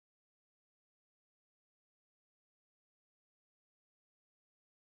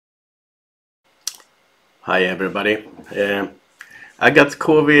Hi everybody. I got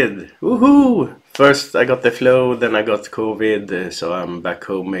COVID. Woohoo! First I got the flu, then I got COVID, so I'm back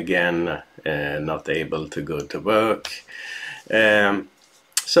home again, not able to go to work.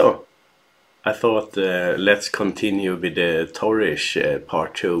 So I thought let's continue with the Torrish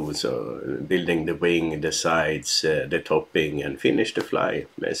part 2, so building the wing, the sides, the topping and finish the fly,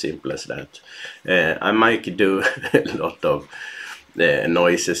 as simple as that. I might do a lot of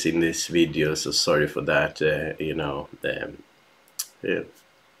noises in this video, so sorry for that.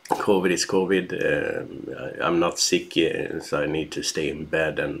 COVID is COVID. I'm not sick, so I need to stay in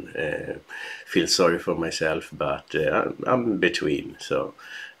bed and feel sorry for myself, but I'm between, so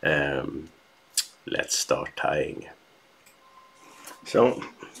let's start tying. So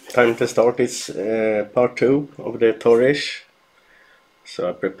time to start is part 2 of the Torrish. So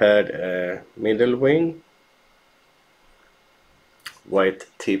I prepared a middle wing, white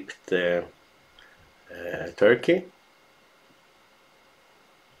tipped turkey.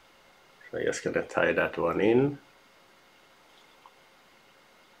 So I'm just gonna tie that one in.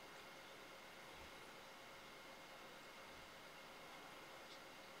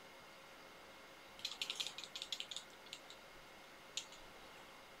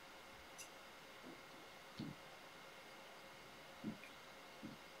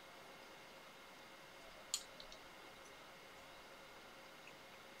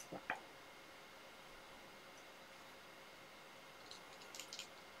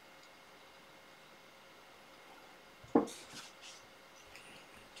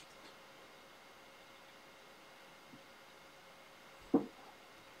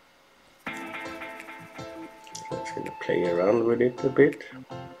 I'm just gonna play around with it a bit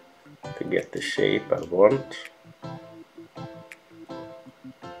to get the shape I want.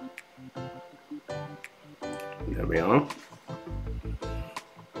 There we are.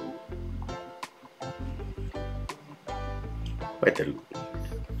 Quite a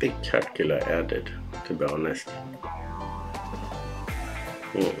big Hackle I added, to be honest.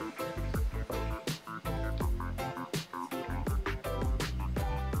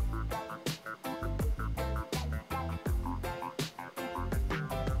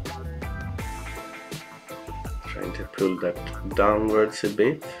 Trying to pull that downwards a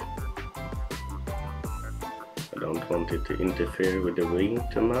bit. I don't want it to interfere with the wing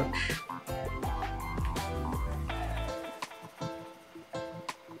too much.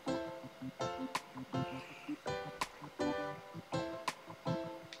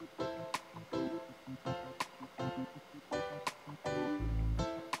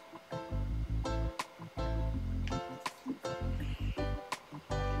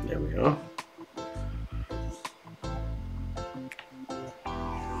 There we are.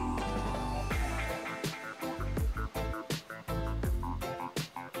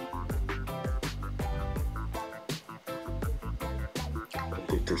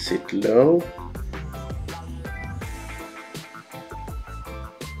 Want it to sit low.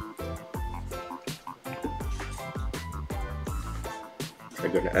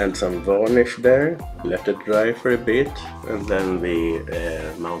 I'm gonna add some varnish there, let it dry for a bit, and then we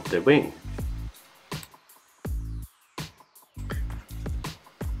mount the wing.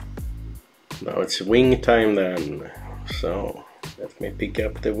 Now it's wing time then, so let me pick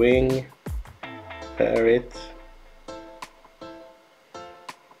up the wing, pair it.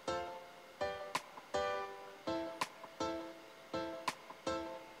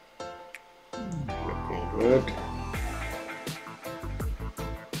 Looking good.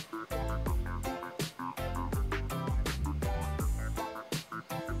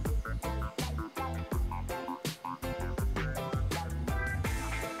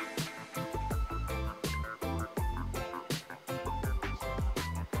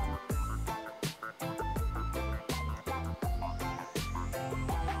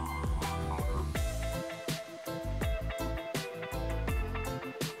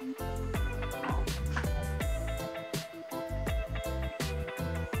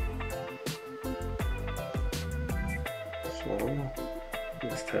 So,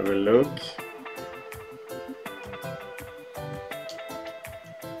 just have a look.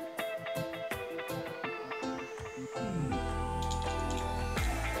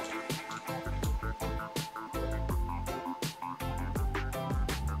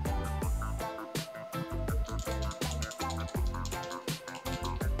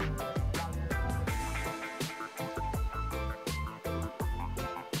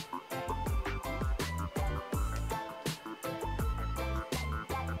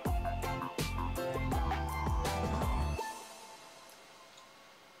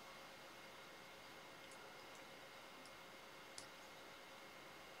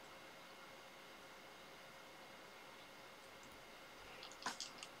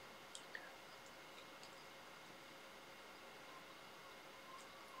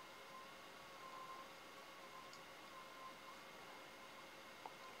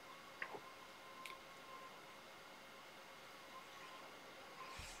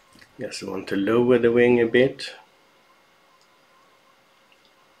 Just want to lower the wing a bit,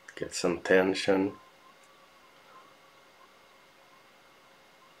 get some tension.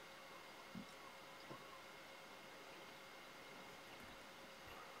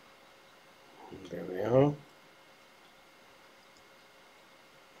 There we are.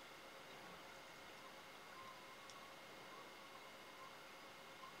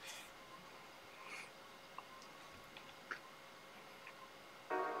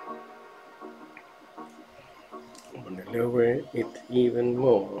 I'm going to lower it even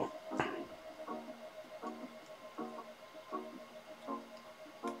more.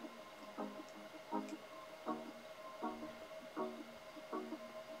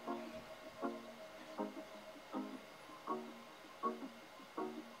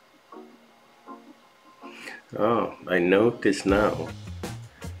 Oh, I notice now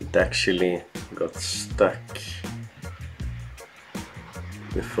it actually got stuck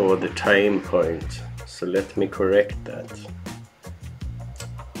before the time point, so let me correct that.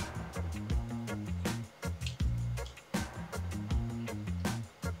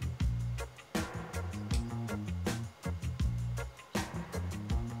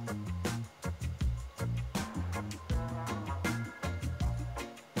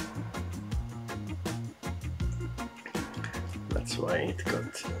 That's why it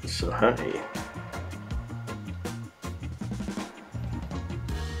got so high.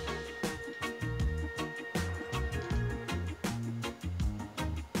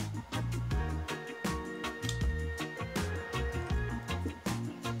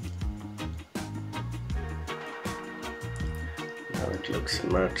 Now it looks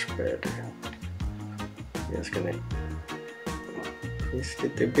much better. Just gonna twist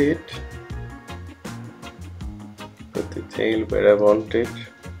it a bit. Put the tail where I want it.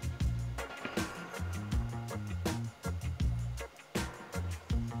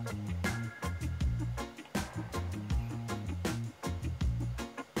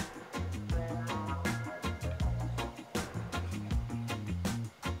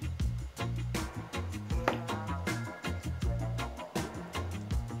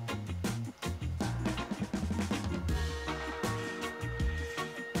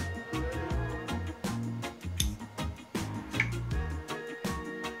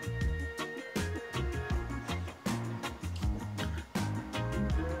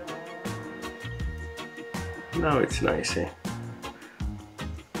 Now it's nice, eh?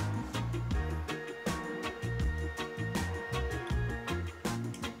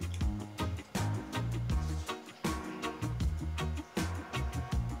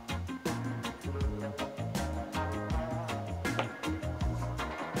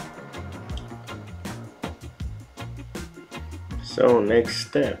 So next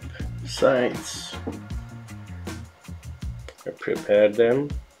step, sides. I prepared them.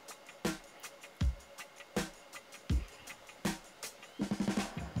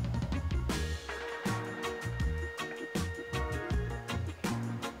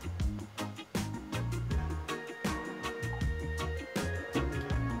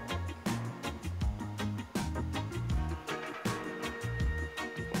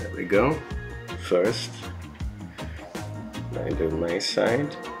 There we go. First, I do my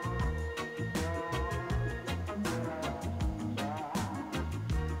side.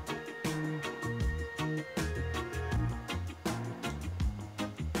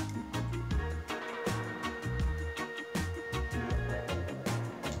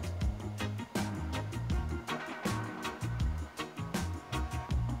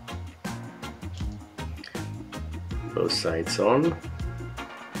 Both sides on.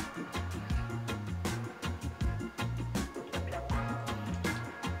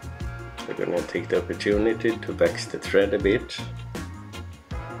 We're gonna take the opportunity to wax the thread a bit.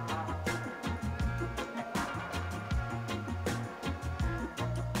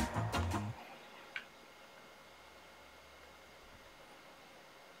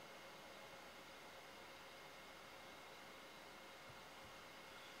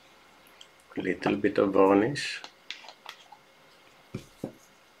 A little bit of varnish.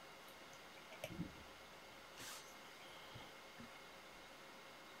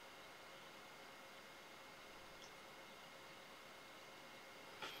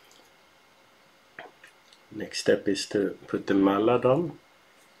 Next step is to put the mallard on.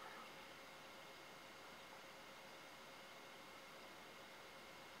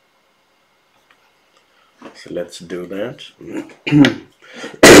 So let's do that.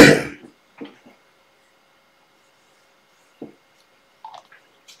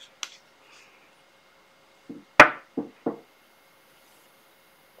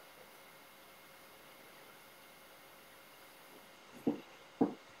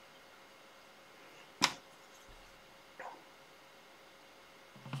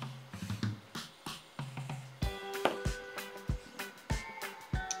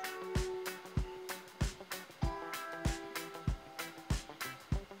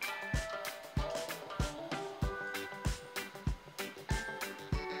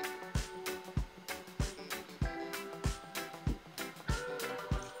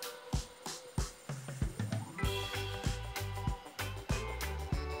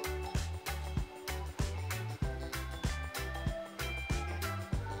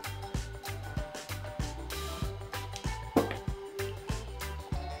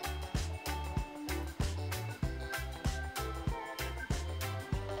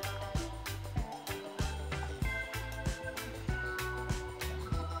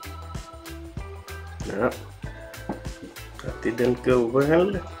 Yeah, that didn't go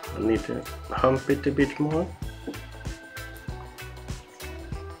well. I need to hump it a bit more.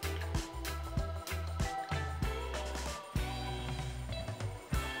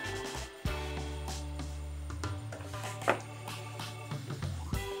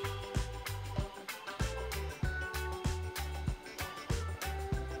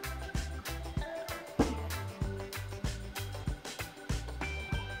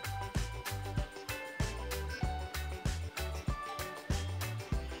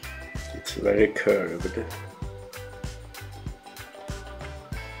 It's very curved.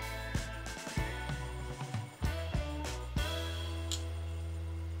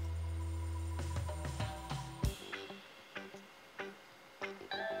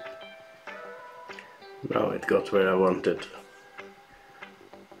 Now it got where I wanted.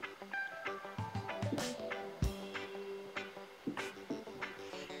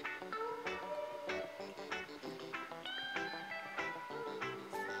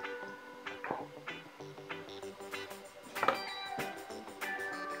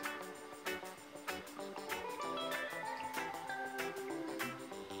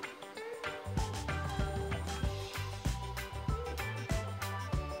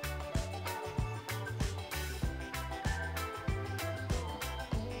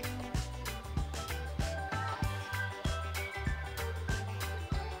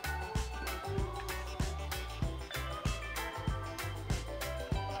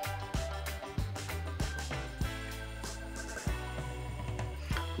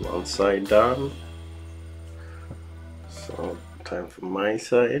 One side done, so time for my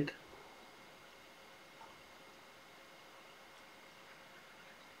side.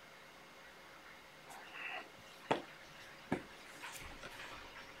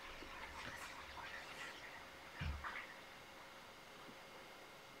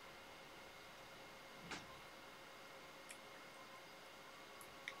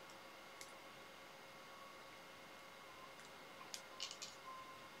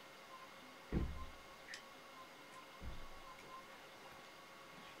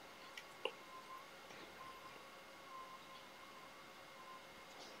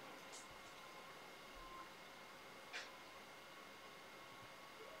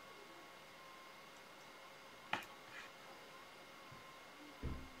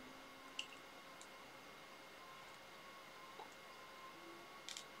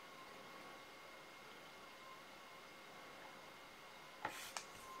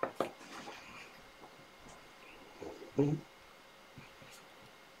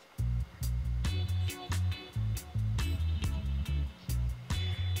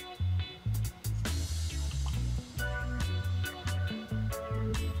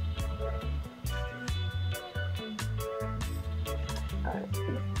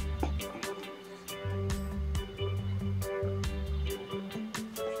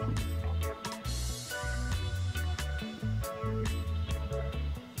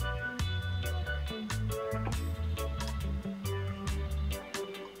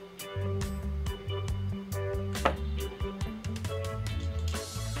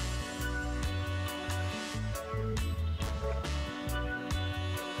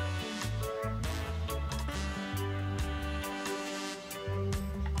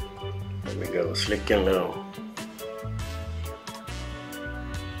 There we go, slick and low.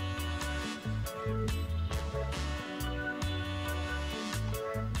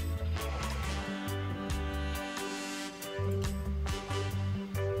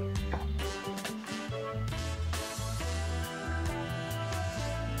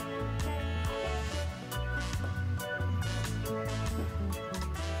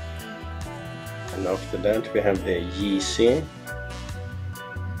 And after that we have the GC.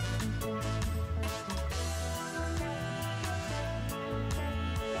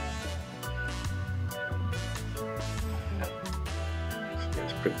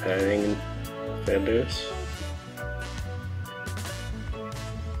 Preparing feathers.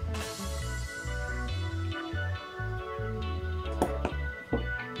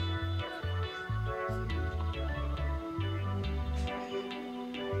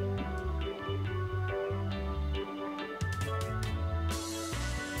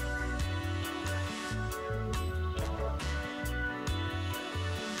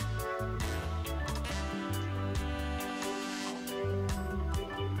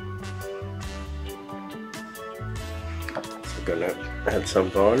 Gonna add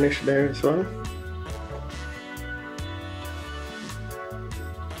some varnish there as well.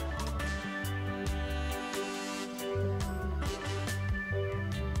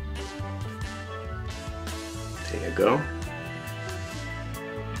 There you go.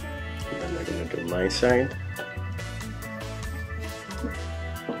 Then I'm gonna do my side.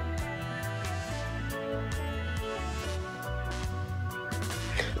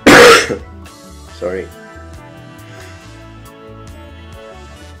 Sorry.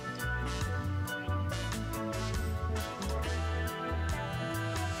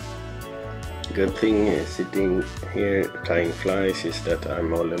 Good thing sitting here tying flies is that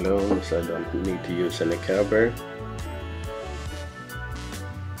I'm all alone, so I don't need to use any cover.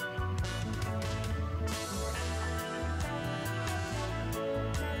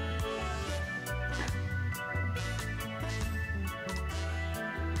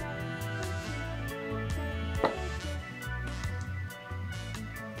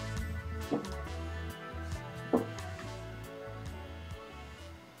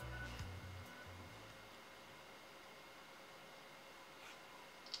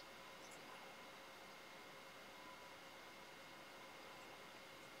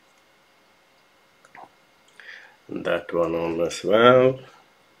 And that one on as well,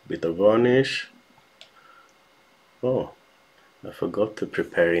 bit of varnish. Oh, I forgot to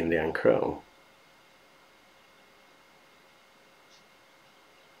prepare Indian crow.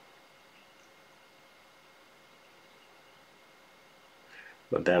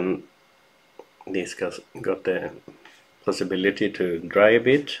 But then this got the possibility to dry a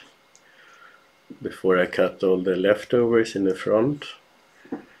bit before I cut all the leftovers in the front,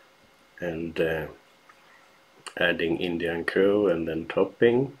 and adding Indian crow and then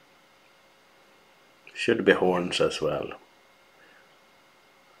topping. Should be horns as well.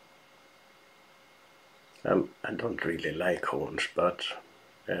 I don't really like horns, but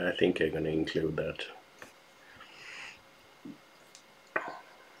I think I'm gonna include that.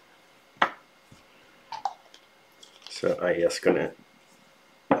 So I just gonna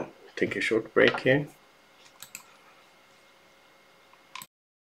take a short break here.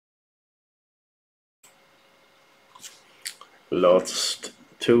 Last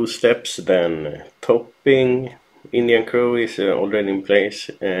two steps then. Topping. Indian crow is already in place.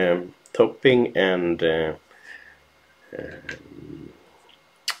 Topping and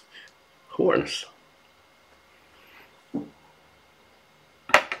horns.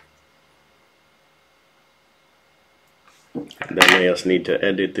 Then I just need to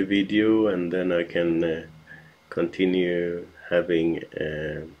edit the video, and then I can continue having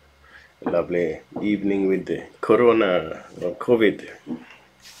a lovely evening with the Corona or COVID.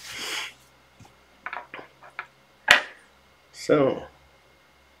 So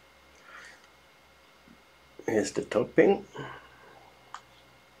here's the topping.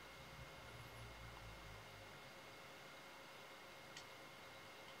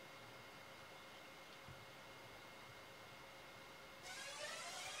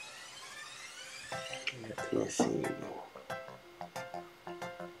 Let me see.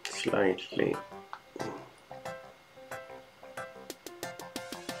 Slightly.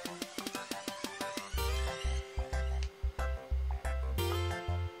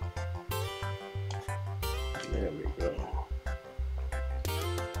 There we go.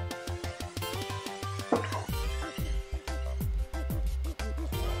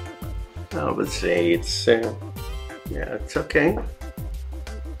 I would say it's yeah, it's okay.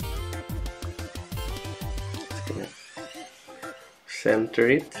 Just gonna center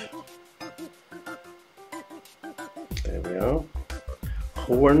it. There we are.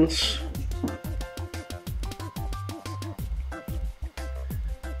 Horns.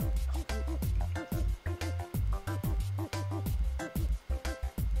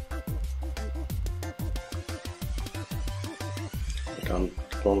 Don't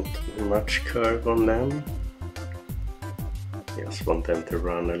want much curve on them. Just want them to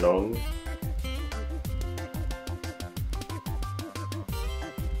run along.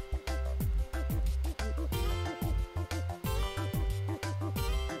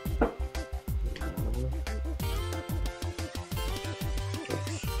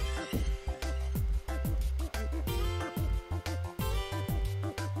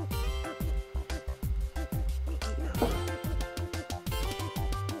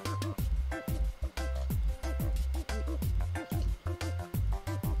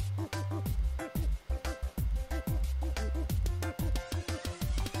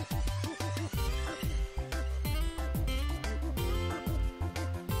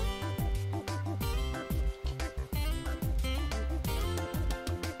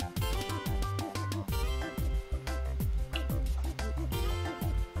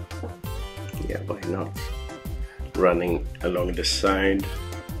 Yeah, why not? Running along the side.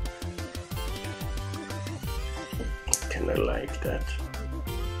 Kinda like that.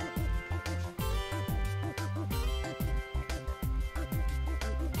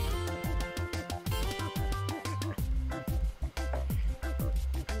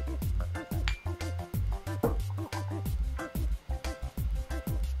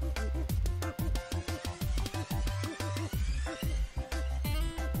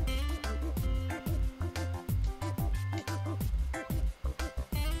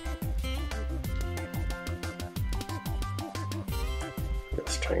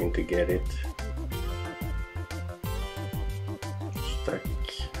 trying to get it stuck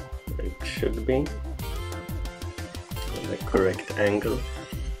where it should be, on the correct angle.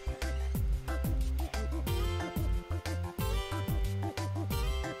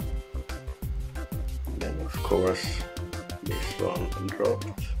 Then of course this one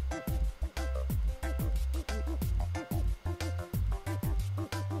dropped.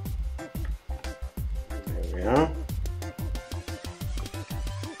 There we are.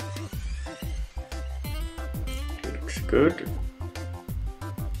 Looks good.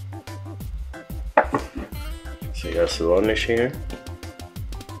 So you have Swanish here,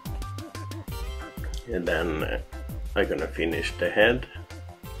 and then I'm gonna finish the head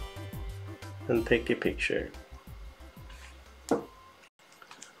and take a picture.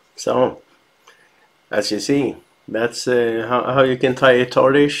 So, as you see, that's how you can tie a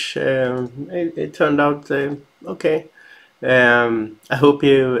Torrish. It turned out okay. I hope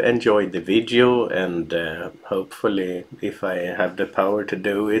you enjoyed the video, and hopefully if I have the power to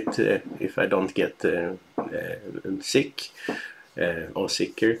do it, if I don't get sick or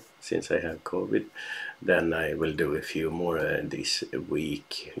sicker since I have COVID, then I will do a few more this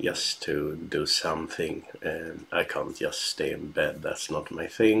week just to do something. I can't just stay in bed, that's not my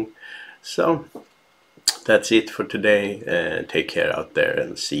thing. So that's it for today. Take care out there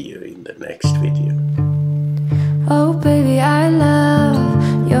and see you in the next video. Oh baby, I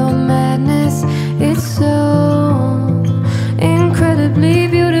love your madness. It's so incredibly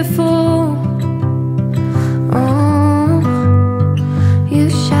beautiful. Oh, you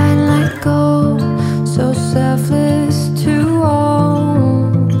shine like gold, so selfless to all,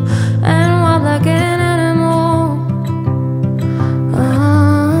 and wild like an animal.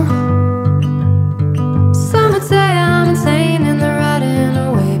 Some would say I'm insane in the right in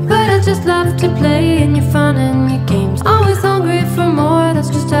a way, but I just love to play in your fun and